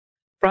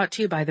Brought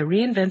to you by the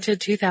reinvented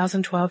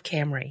 2012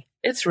 Camry.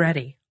 It's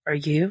ready. Are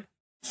you?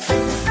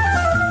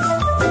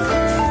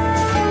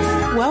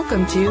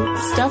 Welcome to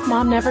Stuff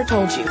Mom Never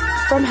Told You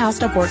from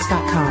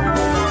HowStuffWorks.com.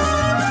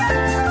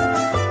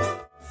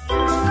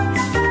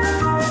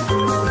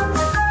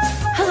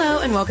 Hello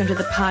and welcome to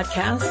the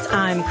podcast.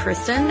 I'm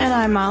Kristen. And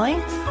I'm Molly.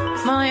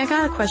 Molly, I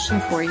got a question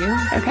for you.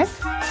 Okay.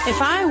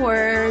 If I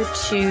were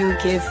to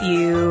give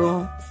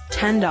you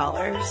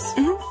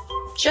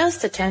 $10,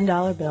 just a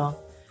 $10 bill,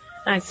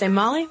 and I'd say,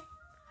 Molly,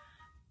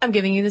 I'm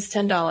giving you this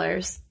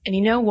 $10. And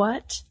you know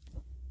what?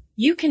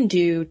 You can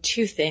do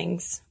two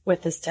things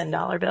with this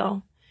 $10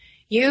 bill.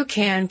 You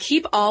can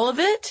keep all of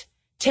it,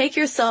 take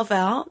yourself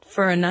out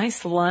for a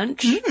nice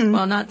lunch.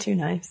 Well, not too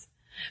nice.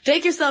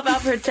 Take yourself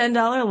out for a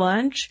 $10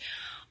 lunch.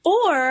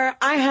 Or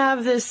I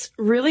have this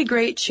really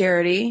great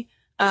charity.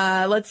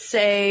 Let's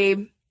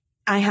say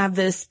I have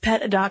this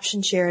pet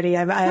adoption charity.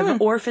 I have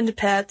orphaned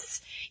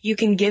pets. You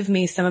can give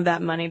me some of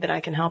that money that I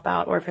can help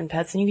out orphaned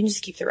pets, and you can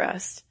just keep the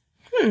rest.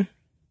 What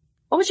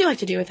would you like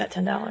to do with that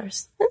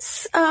 $10?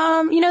 It's,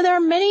 there are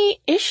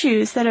many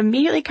issues that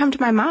immediately come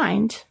to my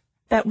mind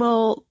that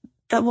will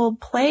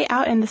play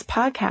out in this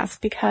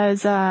podcast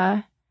because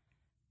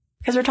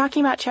we're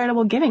talking about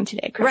charitable giving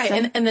today,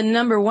 Kristen. Right. And the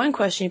number one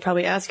question you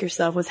probably ask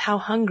yourself was, how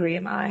hungry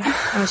am I?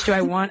 How much do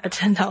I want a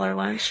 $10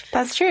 lunch?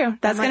 That's true.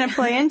 That's going to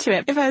play into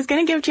it. If I was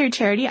going to give to your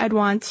charity, I'd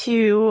want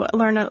to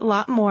learn a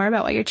lot more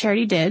about what your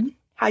charity did,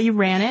 how you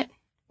ran it,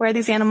 where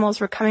these animals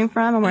were coming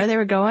from and where they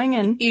were going.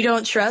 And you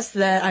don't trust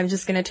that I'm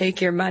just going to take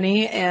your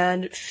money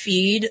and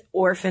feed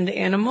orphaned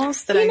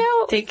animals that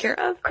I take care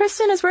of?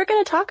 Kristen, as we're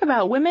going to talk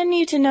about, women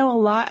need to know a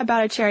lot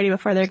about a charity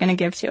before they're going to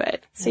give to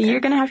it. So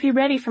you're going to have to be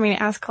ready for me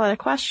to ask a lot of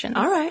questions.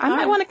 All right. I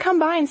might want to come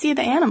by and see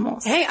the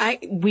animals. Hey,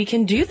 we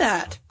can do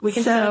that. We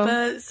can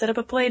set up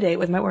a play date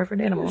with my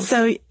orphaned animals.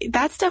 So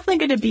that's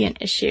definitely going to be an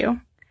issue.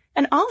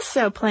 And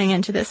also playing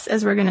into this,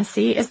 as we're going to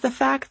see, is the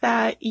fact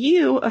that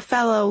you, a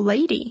fellow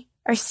lady,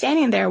 are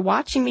standing there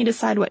watching me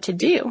decide what to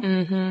do.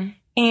 Mm-hmm.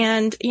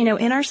 And,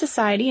 in our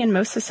society and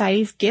most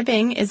societies,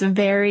 giving is a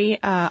very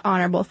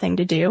honorable thing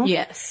to do.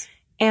 Yes.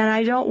 And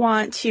I don't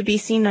want to be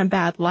seen in a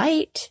bad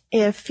light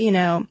if,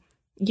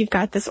 you've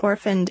got this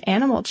orphaned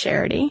animal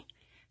charity.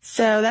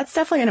 So that's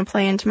definitely going to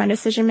play into my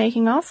decision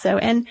making also.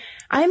 And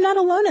I am not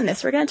alone in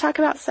this. We're going to talk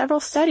about several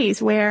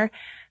studies where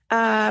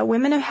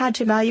women have had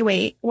to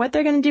evaluate what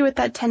they're going to do with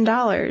that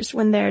 $10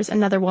 when there's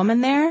another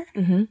woman there,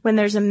 when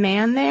there's a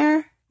man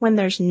there, when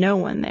there's no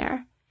one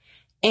there.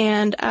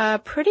 And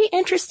pretty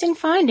interesting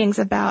findings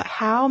about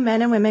how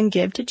men and women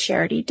give to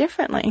charity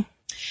differently.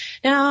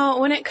 Now,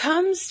 when it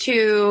comes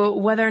to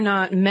whether or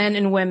not men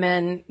and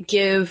women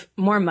give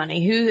more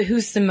money,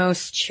 who's the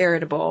most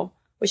charitable,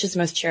 which is the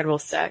most charitable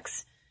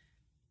sex,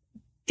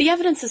 the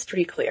evidence is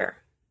pretty clear.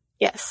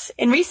 Yes.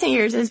 In recent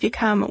years, it has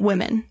become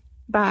women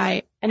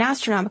by an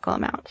astronomical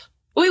amount.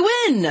 We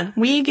win!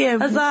 We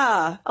give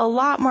Huzzah! A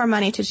lot more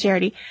money to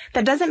charity.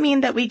 That doesn't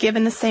mean that we give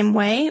in the same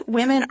way.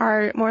 Women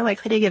are more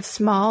likely to give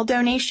small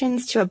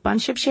donations to a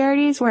bunch of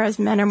charities, whereas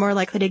men are more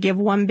likely to give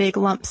one big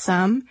lump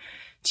sum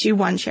to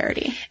one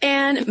charity.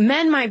 And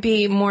men might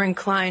be more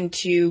inclined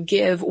to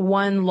give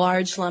one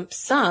large lump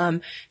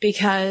sum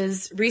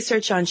because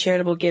research on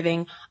charitable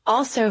giving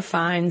also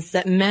finds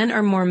that men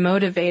are more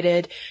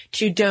motivated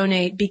to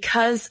donate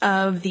because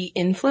of the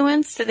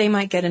influence that they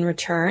might get in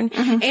return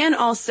and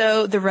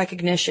also the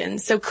recognition.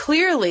 So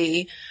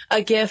clearly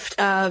a gift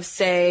of,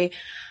 say,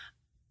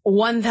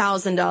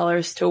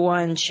 $1,000 to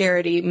one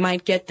charity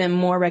might get them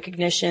more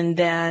recognition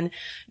than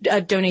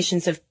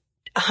donations of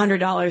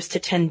 $100 to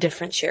 10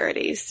 different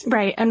charities.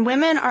 Right. And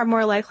women are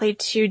more likely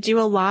to do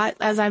a lot,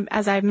 as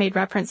I've made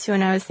reference to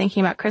when I was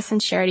thinking about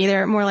Kristen's charity.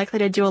 They're more likely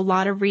to do a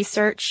lot of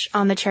research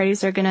on the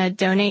charities they're going to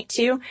donate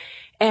to.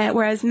 And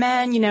whereas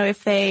men,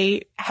 if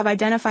they have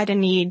identified a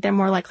need, they're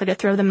more likely to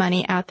throw the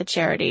money at the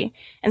charity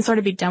and sort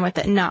of be done with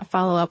it and not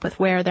follow up with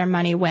where their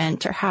money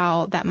went or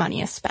how that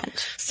money is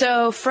spent.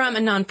 So from a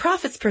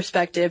nonprofit's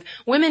perspective,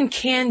 women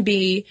can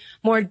be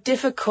more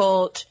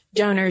difficult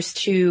donors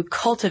to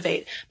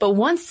cultivate. But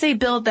once they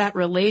build that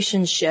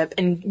relationship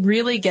and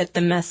really get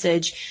the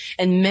message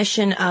and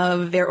mission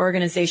of their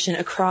organization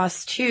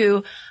across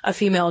to a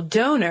female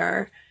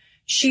donor,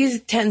 she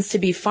tends to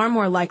be far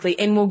more likely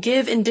and will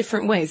give in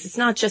different ways. It's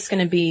not just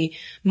going to be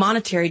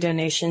monetary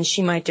donations.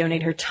 She might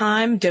donate her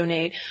time,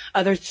 donate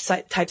other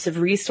types of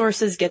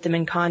resources, get them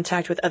in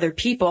contact with other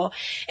people.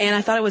 And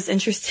I thought it was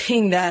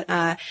interesting that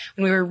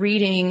when we were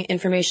reading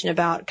information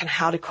about kind of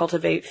how to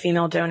cultivate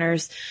female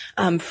donors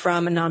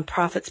from a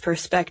nonprofit's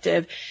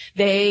perspective,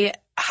 they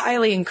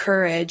highly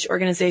encourage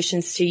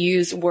organizations to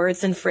use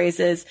words and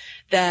phrases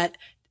that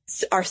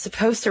are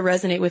supposed to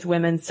resonate with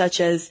women,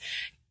 such as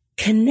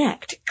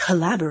connect,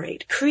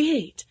 collaborate,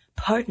 create,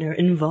 partner,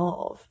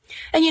 involve.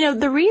 And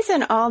the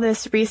reason all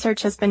this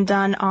research has been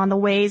done on the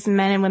ways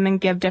men and women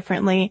give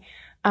differently,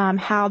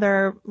 how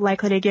they're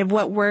likely to give,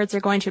 what words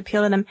are going to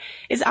appeal to them,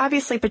 is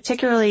obviously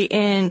particularly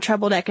in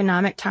troubled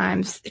economic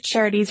times.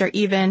 Charities are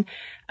even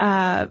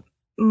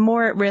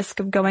more at risk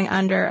of going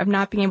under, of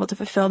not being able to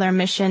fulfill their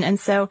mission. And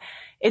so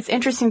it's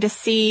interesting to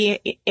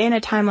see in a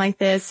time like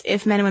this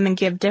if men and women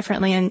give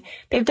differently. And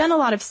they've done a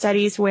lot of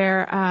studies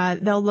where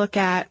they'll look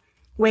at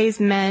ways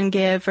men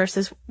give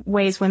versus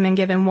ways women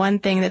give. And one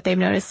thing that they've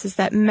noticed is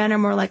that men are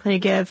more likely to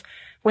give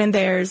when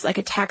there's like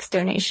a tax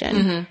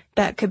donation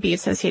that could be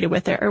associated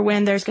with it, or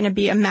when there's going to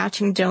be a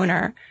matching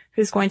donor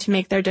who's going to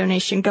make their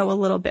donation go a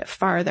little bit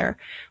farther.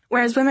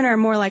 Whereas women are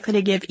more likely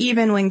to give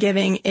even when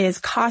giving is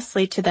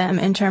costly to them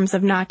in terms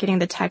of not getting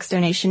the tax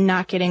donation,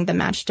 not getting the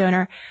match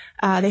donor.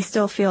 They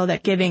still feel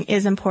that giving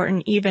is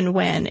important even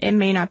when it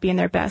may not be in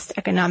their best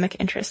economic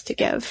interest to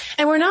give.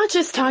 And we're not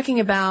just talking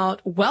about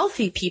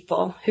wealthy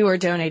people who are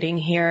donating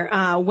here.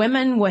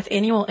 Women with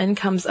annual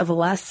incomes of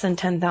less than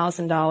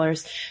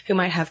 $10,000 who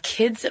might have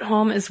kids at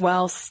home as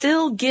well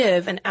still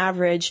give an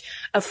average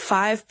of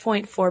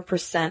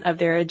 5.4% of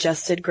their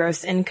adjusted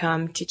gross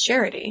income to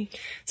charity.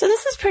 So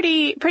this is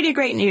pretty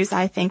great news,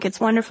 I think. It's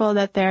wonderful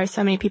that there are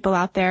so many people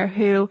out there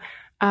who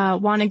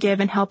want to give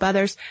and help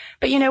others.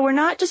 But, we're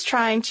not just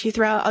trying to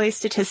throw out all these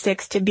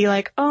statistics to be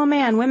like, oh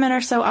man, women are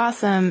so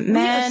awesome.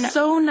 Men are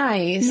so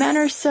nice. Men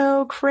are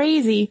so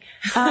crazy.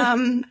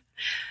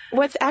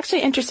 What's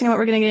actually interesting, what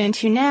we're going to get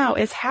into now,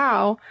 is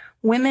how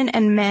women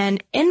and men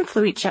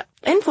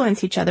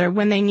influence each other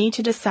when they need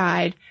to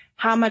decide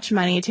how much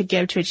money to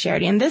give to a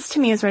charity. And this, to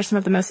me, is where some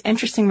of the most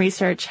interesting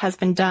research has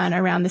been done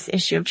around this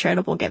issue of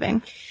charitable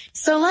giving.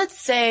 So let's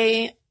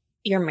say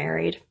you're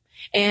married.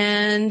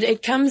 And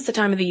it comes the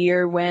time of the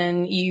year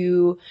when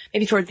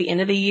maybe towards the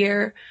end of the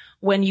year,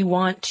 when you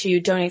want to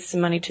donate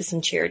some money to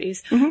some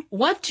charities.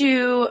 What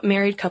do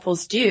married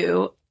couples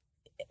do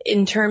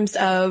in terms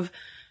of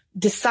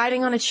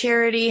deciding on a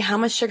charity, how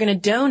much they're going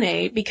to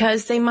donate?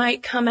 Because they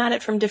might come at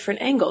it from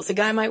different angles. A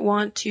guy might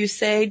want to,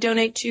 say,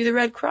 donate to the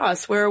Red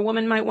Cross, where a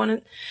woman might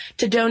want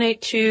to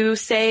donate to,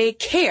 say,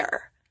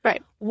 CARE.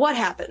 Right. What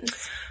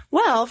happens?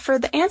 Well, for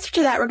the answer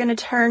to that, we're going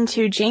to turn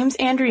to James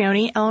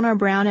Andreoni, Eleanor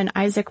Brown, and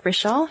Isaac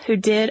Rishal, who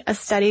did a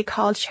study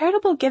called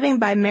Charitable Giving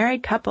by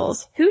Married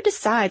Couples. Who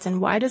decides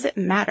and why does it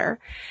matter?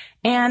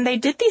 And they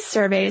did these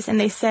surveys and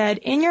they said,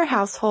 in your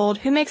household,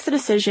 who makes the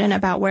decision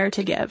about where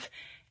to give?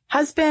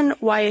 Husband,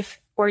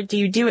 wife, or do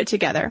you do it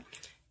together?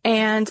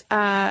 And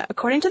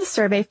according to the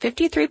survey,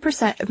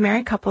 53% of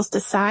married couples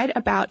decide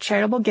about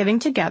charitable giving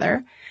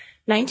together.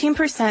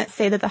 19%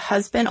 say that the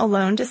husband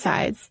alone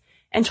decides.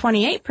 And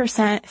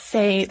 28%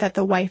 say that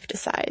the wife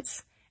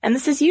decides. And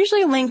this is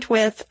usually linked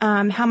with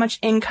how much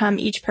income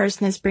each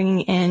person is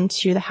bringing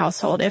into the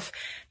household. If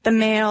the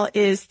male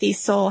is the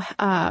sole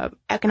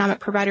economic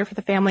provider for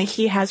the family,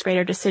 he has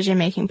greater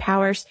decision-making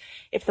powers.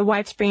 If the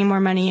wife's bringing more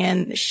money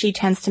in, she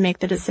tends to make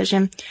the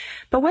decision.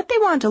 But what they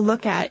want to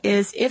look at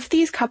is if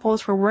these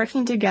couples were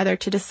working together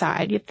to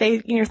decide,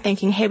 if you're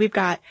thinking, hey, we've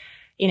got,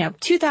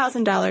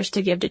 $2,000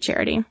 to give to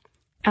charity.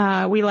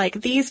 We like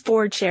these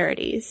 4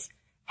 charities.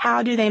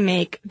 How do they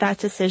make that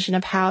decision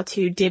of how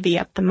to divvy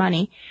up the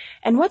money?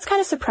 And what's kind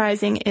of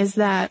surprising is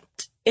that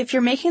if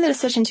you're making the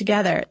decision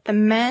together, the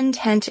men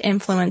tend to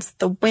influence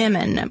the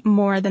women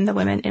more than the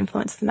women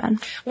influence the men.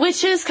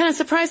 Which is kind of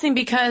surprising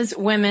because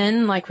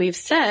women, like we've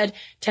said,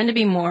 tend to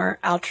be more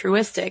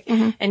altruistic.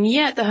 And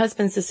yet the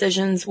husband's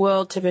decisions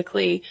will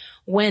typically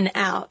win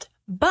out.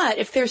 But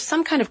if there's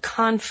some kind of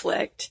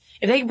conflict,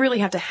 if they really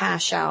have to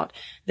hash out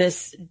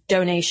this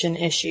donation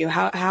issue,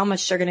 how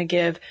much they're going to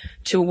give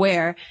to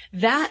where,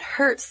 that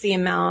hurts the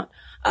amount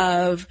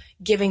of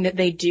giving that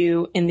they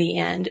do in the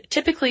end,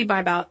 typically by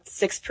about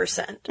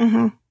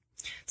 6%.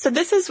 So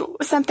this is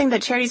something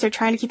that charities are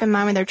trying to keep in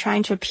mind when they're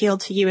trying to appeal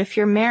to you. If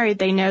you're married,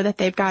 they know that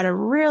they've got to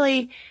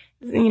really,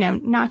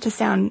 not to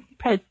sound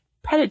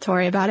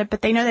predatory about it,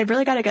 but they know they've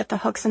really got to get the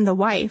hooks in the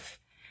wife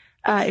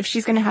if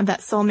she's going to have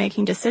that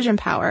soul-making decision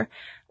power.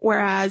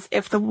 Whereas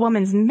if the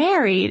woman's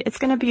married, it's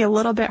going to be a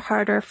little bit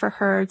harder for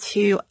her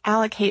to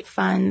allocate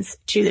funds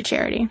to the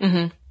charity.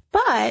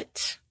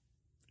 But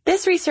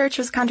this research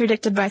was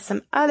contradicted by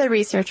some other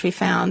research we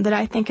found that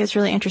I think is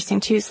really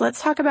interesting too. So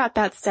let's talk about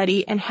that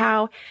study and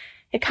how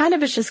it kind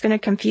of is just going to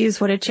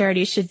confuse what a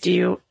charity should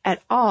do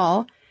at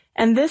all.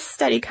 And this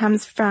study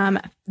comes from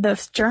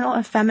the Journal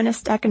of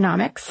Feminist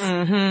Economics.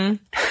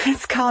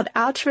 It's called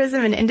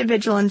Altruism and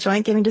Individual and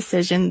Joint Giving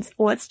Decisions.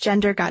 What's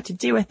gender got to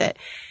do with it?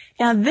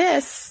 Now,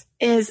 this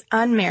is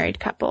unmarried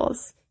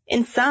couples.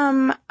 In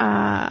some,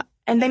 and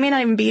they may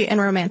not even be in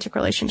a romantic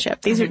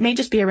relationship. These may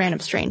just be a random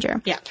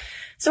stranger. Yeah.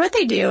 So what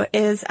they do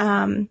is,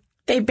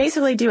 they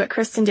basically do what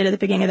Kristen did at the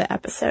beginning of the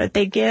episode.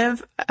 They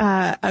give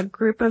a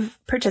group of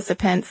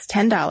participants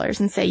 $10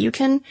 and say, you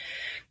can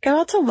go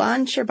out to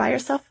lunch or buy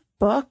yourself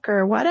a book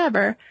or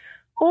whatever,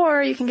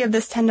 or you can give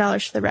this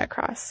 $10 to the Red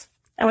Cross.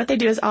 And what they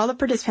do is all the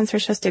participants are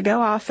supposed to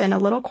go off in a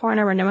little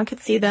corner where no one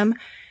could see them,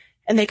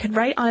 and they could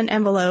write on an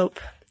envelope,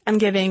 I'm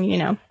giving,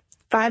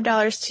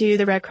 $5 to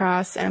the Red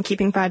Cross, and I'm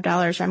keeping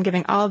 $5, or I'm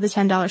giving all of the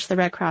 $10 to the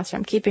Red Cross, or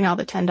I'm keeping all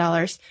the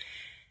 $10.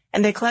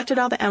 And they collected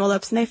all the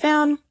envelopes, and they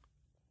found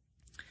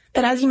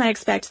that, as you might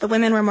expect, the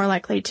women were more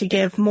likely to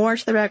give more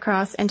to the Red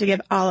Cross and to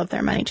give all of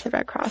their money to the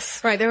Red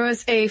Cross. Right. There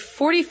was a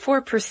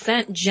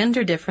 44%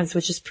 gender difference,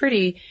 which is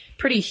pretty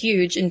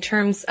huge in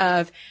terms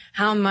of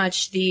how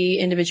much the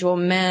individual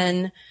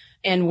men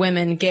and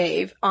women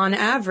gave. On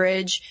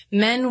average,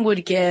 men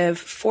would give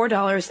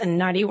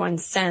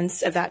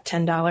 $4.91 of that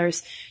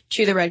 $10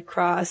 to the Red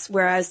Cross,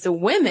 whereas the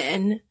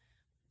women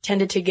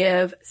tended to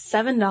give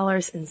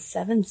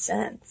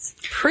 $7.07.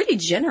 Pretty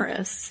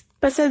generous.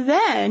 But so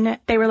then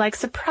they were like,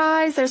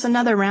 surprise, there's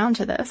another round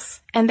to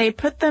this. And they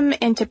put them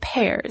into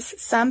pairs.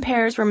 Some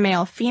pairs were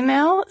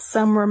male-female,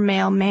 some were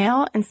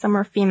male-male, and some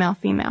were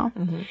female-female.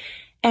 Mm-hmm.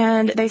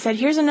 And they said,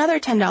 here's another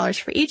 $10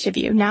 for each of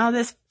you. Now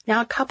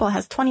a couple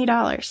has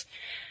 $20.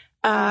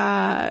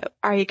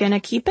 Are you going to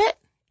keep it?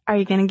 Are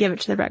you going to give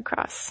it to the Red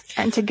Cross?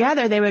 And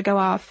together they would go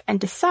off and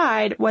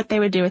decide what they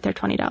would do with their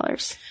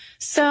 $20.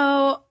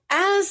 So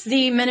as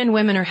the men and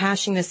women are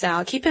hashing this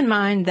out, keep in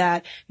mind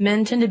that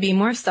men tend to be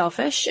more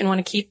selfish and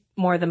want to keep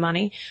more of the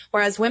money,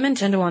 whereas women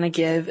tend to want to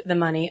give the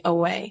money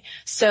away.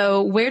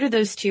 So where do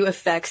those two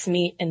effects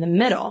meet in the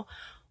middle?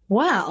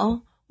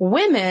 Well,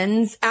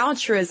 women's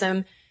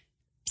altruism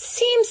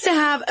seems to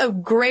have a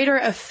greater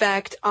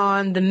effect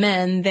on the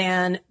men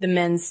than the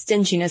men's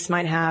stinginess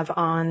might have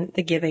on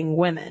the giving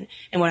women.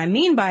 And what I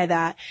mean by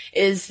that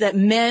is that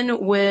men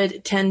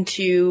would tend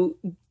to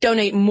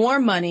donate more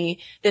money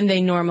than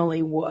they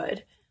normally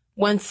would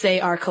once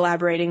they are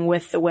collaborating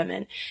with the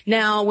women.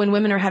 Now, when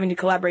women are having to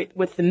collaborate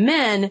with the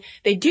men,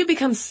 they do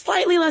become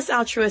slightly less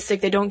altruistic.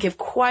 They don't give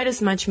quite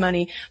as much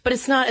money, but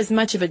it's not as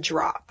much of a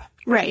drop.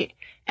 Right.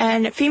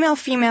 And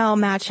female-female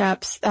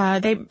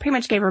matchups, they pretty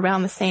much gave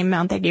around the same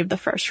amount they gave the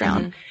first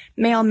round.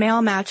 Mm-hmm.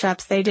 Male-male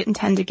matchups, they didn't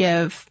tend to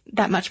give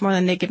that much more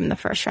than they gave in the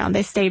first round.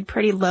 They stayed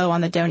pretty low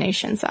on the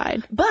donation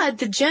side. But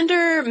the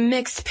gender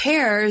mixed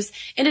pairs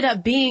ended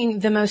up being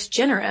the most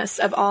generous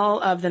of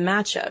all of the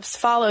matchups,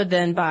 followed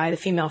then by the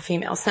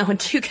female-females. Now, when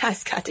two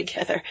guys got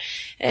together,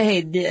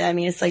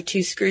 it's like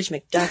two Scrooge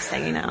McDucks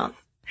hanging out.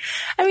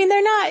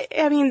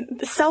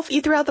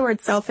 You threw out the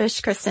word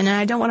selfish, Kristen, and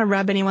I don't want to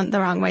rub anyone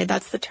the wrong way.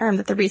 That's the term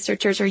that the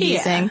researchers are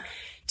using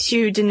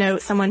to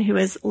denote someone who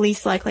is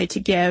least likely to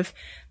give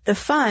the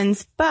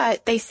funds.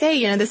 But they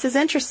say, this is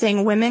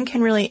interesting. Women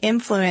can really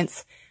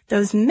influence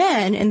those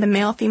men in the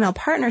male-female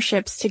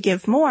partnerships to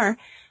give more,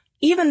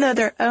 even though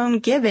their own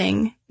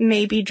giving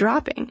may be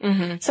dropping.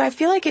 Mm-hmm. So I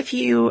feel like if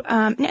you,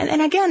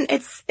 and again,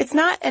 it's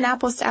not an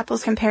apples to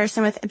apples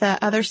comparison with the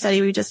other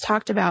study we just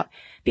talked about,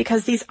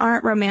 because these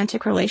aren't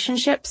romantic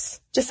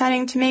relationships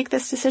deciding to make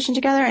this decision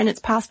together. And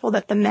it's possible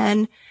that the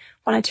men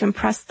wanted to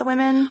impress the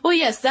women. Well,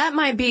 yes, that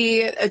might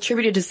be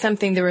attributed to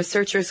something the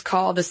researchers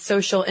call the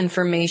social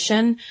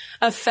information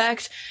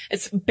effect.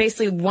 It's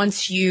basically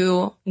once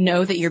you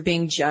know that you're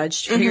being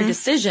judged for your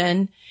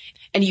decision,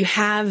 and you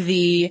have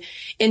the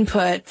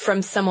input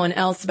from someone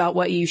else about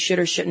what you should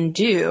or shouldn't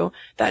do,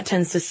 that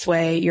tends to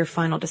sway your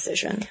final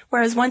decision.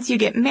 Whereas once you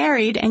get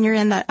married and you're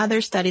in that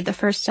other study, the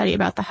first study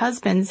about the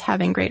husbands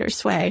having greater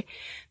sway,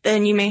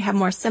 then you may have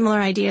more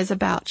similar ideas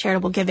about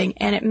charitable giving,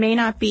 and it may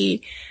not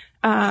be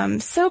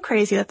so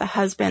crazy that the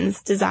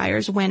husband's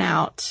desires win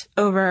out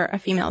over a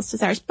female's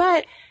desires.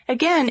 But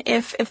again,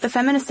 if the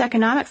feminist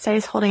economic study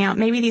is holding out,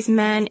 maybe these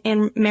men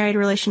in married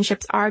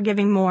relationships are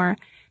giving more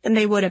than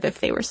they would have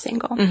if they were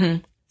single.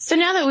 Mm-hmm. So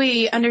now that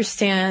we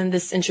understand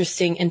this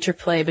interesting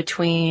interplay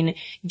between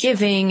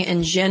giving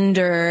and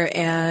gender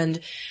and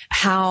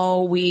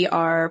how we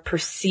are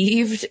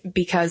perceived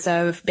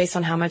based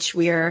on how much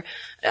we are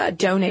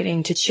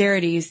donating to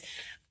charities,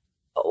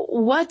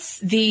 what's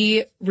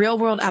the real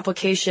world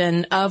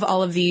application of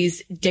all of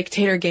these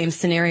dictator game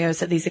scenarios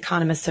that these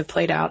economists have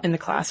played out in the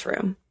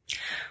classroom?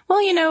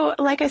 Well,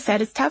 like I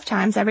said, it's tough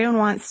times. Everyone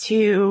wants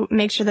to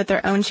make sure that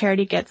their own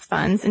charity gets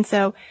funds. And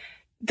so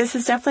this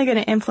is definitely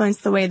going to influence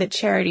the way that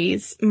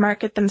charities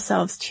market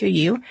themselves to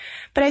you.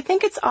 But I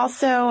think it's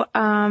also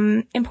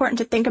important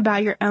to think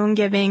about your own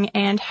giving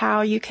and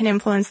how you can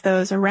influence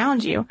those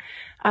around you.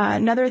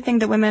 Another thing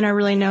that women are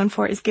really known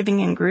for is giving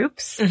in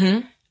groups.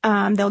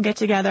 Mm-hmm. They'll get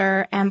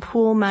together and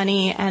pool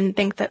money and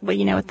think that,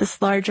 with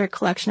this larger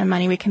collection of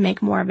money, we can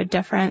make more of a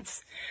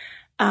difference.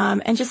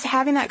 And just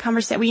having that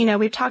conversation,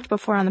 we've talked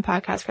before on the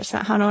podcast, Kristen,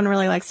 about how no one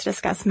really likes to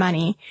discuss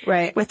money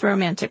with a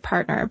romantic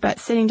partner, but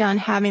sitting down,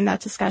 having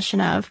that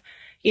discussion of,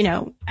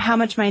 how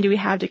much money do we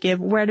have to give?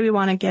 Where do we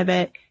want to give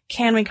it?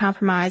 Can we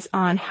compromise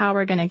on how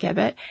we're going to give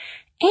it?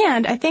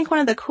 And I think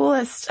one of the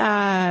coolest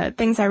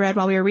things I read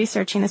while we were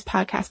researching this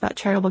podcast about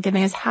charitable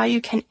giving is how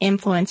you can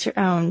influence your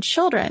own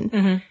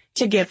children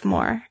to give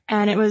more.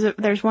 And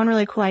there's one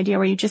really cool idea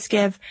where you just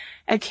give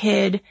a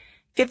kid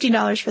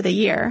 $50 for the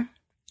year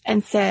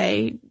and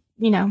say,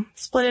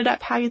 split it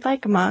up how you'd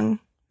like among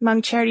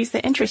charities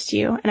that interest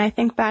you. And I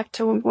think back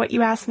to what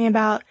you asked me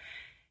about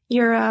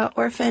your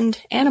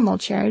orphaned animal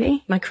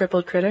charity. My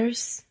Crippled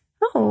Critters.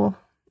 Oh,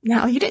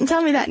 now you didn't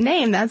tell me that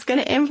name. That's going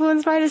to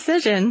influence my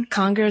decision.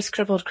 Conger's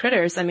Crippled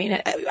Critters.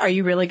 Are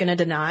you really going to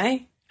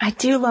deny? I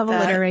do love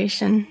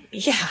alliteration.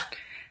 Yeah.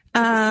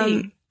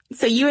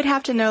 So you would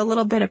have to know a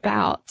little bit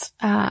about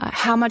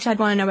how much I'd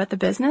want to know about the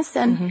business.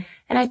 And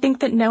I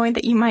think that knowing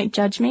that you might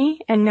judge me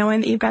and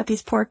knowing that you've got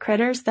these poor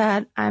critters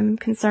that I'm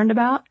concerned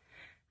about,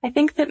 I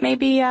think that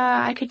maybe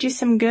I could do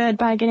some good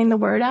by getting the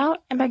word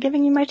out and by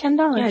giving you my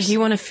 $10. Yeah, do you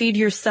want to feed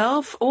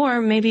yourself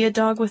or maybe a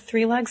dog with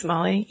 3 legs,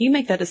 Molly? You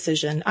make that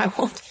decision. I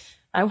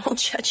won't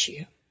judge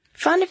you.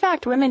 Fun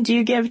fact, women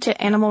do give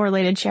to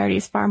animal-related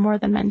charities far more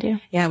than men do.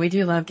 Yeah, we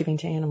do love giving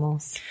to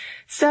animals.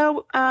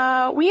 So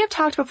we have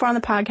talked before on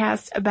the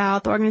podcast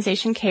about the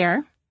organization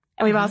CARE,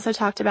 and we've also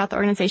talked about the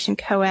organization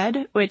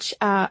COED, which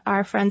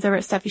our friends over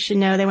at Stuff You Should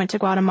Know, they went to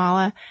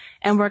Guatemala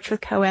and worked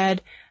with COED,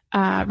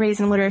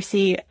 raising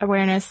literacy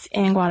awareness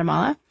in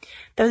Guatemala.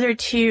 Those are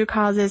 2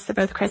 causes that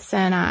both Krista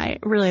and I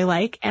really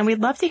like, and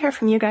we'd love to hear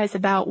from you guys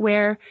about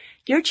where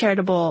your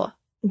charitable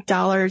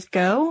dollars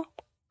go,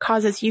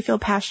 causes you feel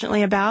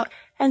passionately about.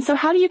 And so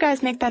how do you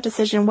guys make that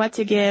decision, what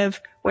to give,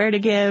 where to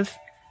give?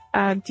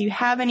 Do you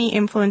have any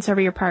influence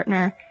over your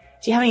partner?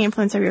 Do you have any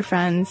influence over your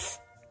friends?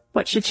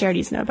 What should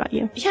charities know about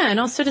you? Yeah, and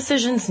also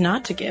decisions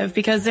not to give,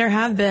 because there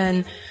have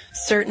been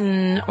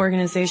certain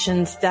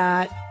organizations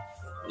that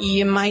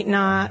you might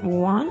not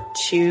want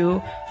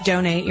to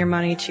donate your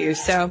money to.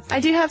 So I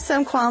do have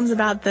some qualms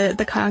about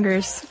the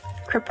Congress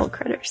crippled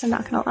critters, I'm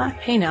not going to lie.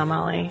 Hey now,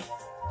 Molly.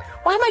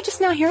 Why am I just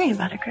now hearing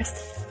about it,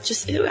 Krista?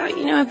 Just,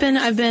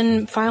 I've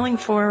been filing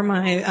for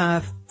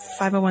my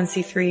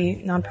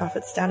 501c3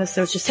 nonprofit status,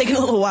 so it's just taking a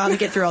little while to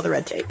get through all the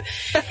red tape.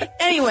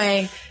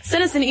 Anyway,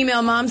 send us an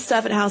email,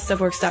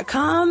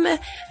 momstuff@howstuffworks.com, and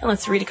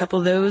let's read a couple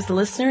of those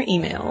listener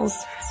emails.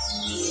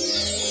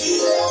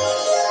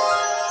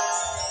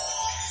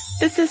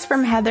 This is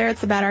from Heather.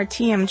 It's about our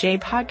TMJ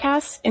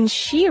podcast, and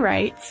she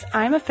writes,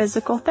 I'm a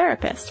physical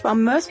therapist. While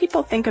most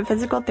people think of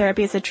physical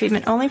therapy as a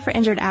treatment only for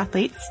injured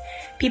athletes,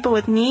 people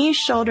with knee,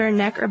 shoulder,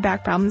 neck, or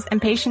back problems,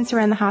 and patients who are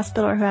in the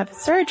hospital or who have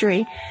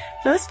surgery,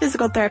 most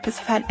physical therapists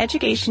have had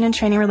education and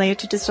training related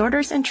to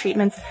disorders and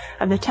treatments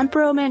of the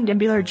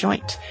temporomandibular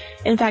joint.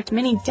 In fact,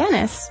 many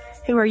dentists,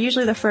 who are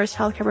usually the first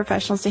healthcare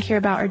professionals to hear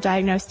about or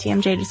diagnose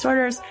TMJ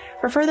disorders,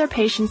 refer their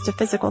patients to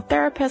physical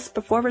therapists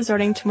before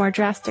resorting to more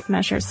drastic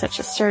measures such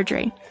as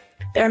surgery.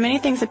 There are many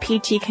things a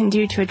PT can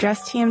do to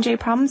address TMJ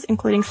problems,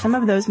 including some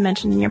of those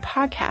mentioned in your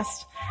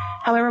podcast.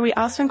 However, we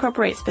also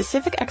incorporate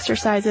specific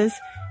exercises,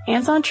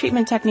 hands-on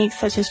treatment techniques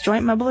such as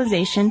joint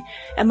mobilization,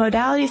 and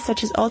modalities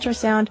such as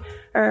ultrasound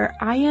or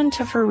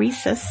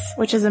iontophoresis,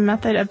 which is a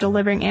method of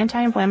delivering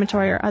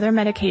anti-inflammatory or other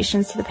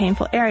medications to the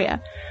painful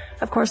area.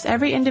 Of course,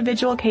 every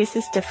individual case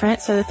is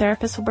different, so the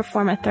therapist will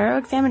perform a thorough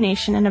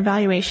examination and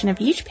evaluation of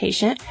each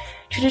patient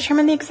to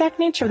determine the exact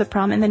nature of the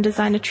problem and then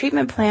design a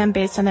treatment plan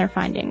based on their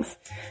findings.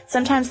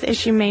 Sometimes the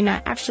issue may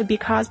not actually be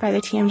caused by the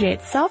TMJ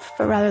itself,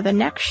 but rather the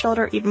neck,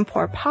 shoulder, even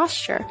poor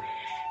posture.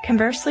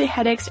 Conversely,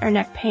 headaches or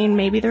neck pain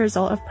may be the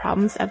result of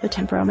problems of the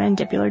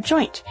temporomandibular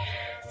joint.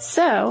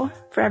 So,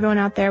 for everyone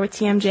out there with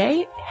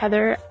TMJ,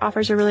 Heather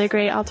offers a really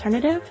great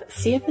alternative.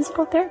 See a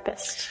physical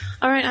therapist.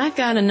 All right, I've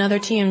got another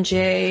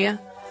TMJ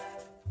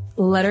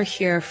letter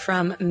here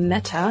from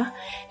Meta,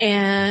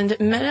 and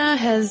Meta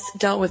has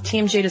dealt with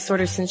TMJ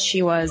disorder since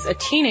she was a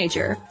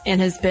teenager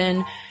and has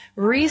been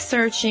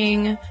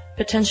researching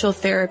potential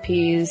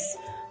therapies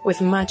with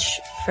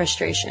much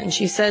frustration.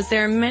 She says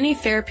there are many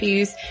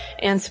therapies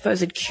and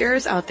supposed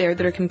cures out there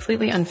that are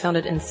completely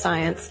unfounded in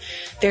science.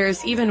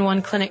 There's even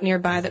one clinic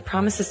nearby that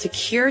promises to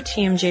cure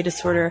TMJ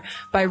disorder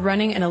by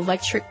running an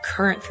electric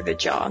current through the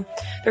jaw.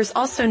 There's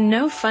also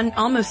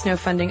almost no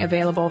funding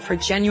available for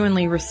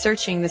genuinely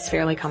researching this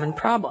fairly common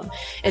problem.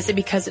 Is it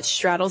because it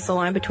straddles the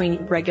line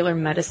between regular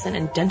medicine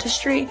and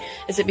dentistry?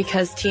 Is it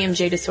because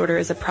TMJ disorder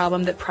is a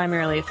problem that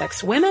primarily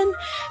affects women?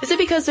 Is it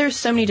because there's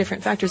so many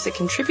different factors that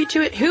contribute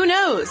to it? Who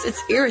knows?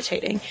 It's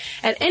irritating.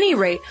 At any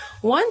rate,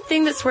 one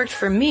thing that's worked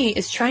for me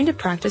is trying to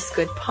practice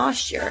good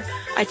posture.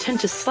 I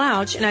tend to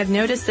slouch, and I've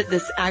noticed that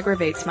this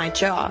aggravates my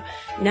jaw.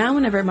 Now,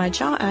 whenever my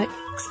jaw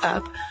acts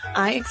up,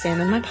 I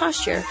examine my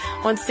posture.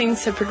 Once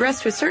things have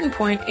progressed to a certain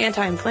point,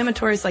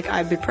 anti-inflammatories like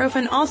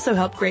ibuprofen also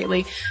help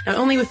greatly, not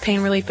only with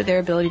pain relief, but their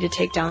ability to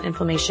take down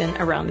inflammation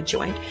around the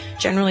joint.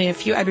 Generally, a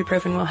few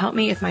ibuprofen will help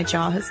me if my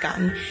jaw has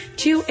gotten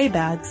to a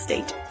bad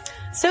state.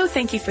 So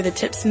thank you for the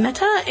tips,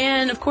 Meta.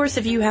 And of course,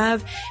 if you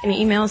have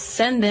any emails,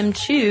 send them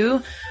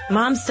to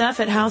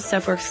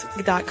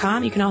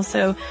momstuff@howstuffworks.com. You can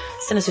also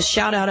send us a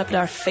shout out up at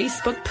our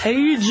Facebook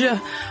page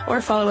or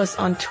follow us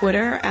on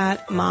Twitter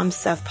at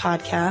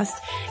momstuffpodcast.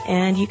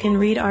 And you can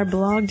read our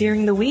blog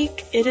during the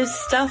week. It is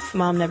Stuff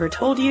Mom Never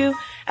Told You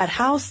at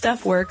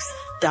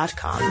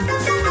howstuffworks.com.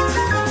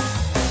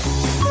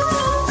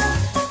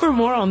 For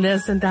more on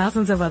this and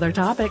thousands of other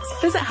topics,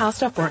 visit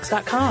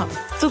howstuffworks.com.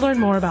 To learn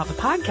more about the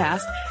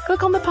podcast,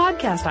 click on the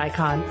podcast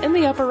icon in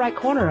the upper right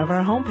corner of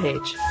our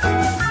homepage.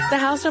 The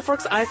How Stuff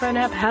Works iPhone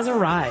app has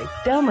arrived.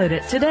 Download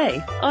it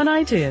today on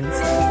iTunes.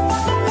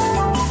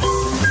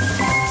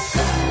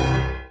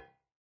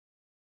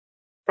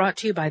 Brought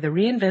to you by the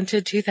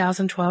reinvented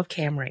 2012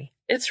 Camry.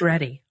 It's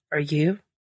ready. Are you?